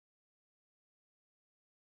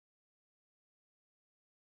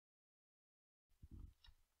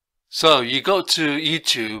So you go to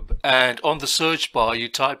YouTube and on the search bar you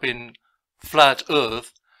type in flat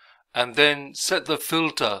earth and then set the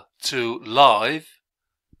filter to live,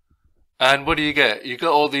 and what do you get? You get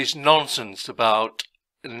all these nonsense about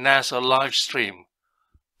NASA live stream,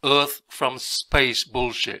 earth from space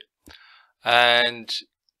bullshit. And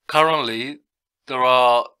currently there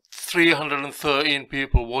are 313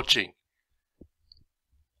 people watching.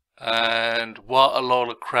 And what a lot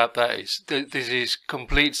of crap that is. This is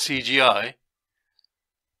complete CGI.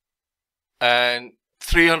 And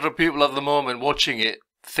 300 people at the moment watching it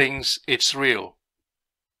thinks it's real.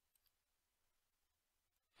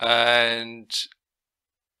 And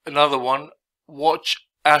another one, watch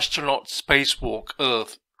astronaut spacewalk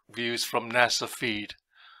Earth views from NASA feed.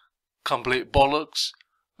 Complete bollocks.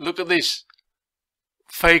 Look at this.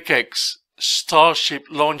 FakeX Starship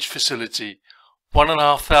launch facility.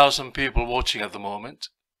 1,500 people watching at the moment.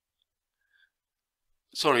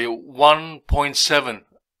 Sorry, 1.7.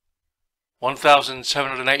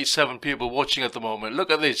 1,787 people watching at the moment.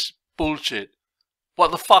 Look at this bullshit.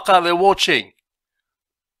 What the fuck are they watching?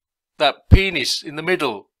 That penis in the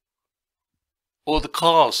middle. Or the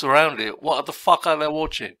cars around it. What the fuck are they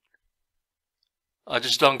watching? I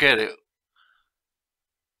just don't get it.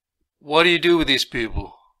 What do you do with these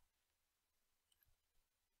people?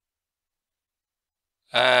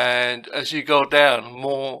 And as you go down,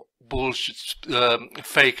 more bullshit,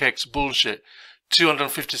 FakeX bullshit.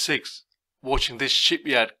 256 watching this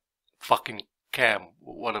shipyard fucking cam,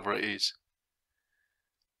 whatever it is.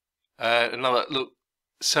 Another, look,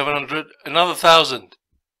 700, another 1,000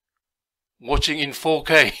 watching in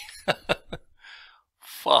 4K.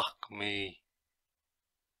 Fuck me.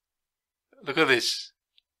 Look at this.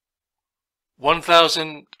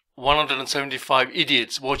 1,175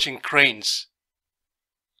 idiots watching cranes.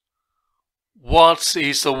 What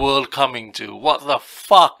is the world coming to? What the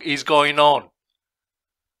fuck is going on?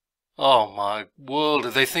 Oh my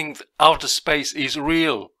world, they think outer space is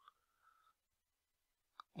real.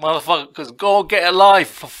 Motherfuckers, go get a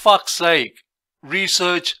life, for fuck's sake.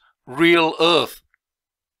 Research real Earth.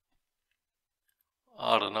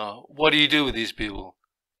 I don't know. What do you do with these people?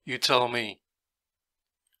 You tell me.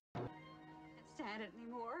 Stand it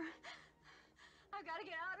anymore. I've got to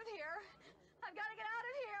get out of here. I've got to get out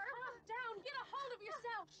of here. Calm down. Get a hold of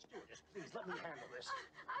yourself. Stewardess, please let me handle this.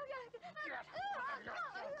 I've got to get out.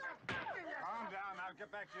 Calm down. Now get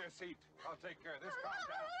back to your seat. I'll take care of this. Calm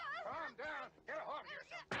down. Calm down. Get a hold of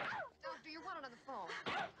yourself. Doctor, you're one on the phone.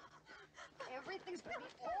 Everything's gonna be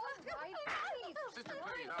all right. Please. Sister,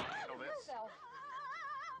 please, I'll handle this.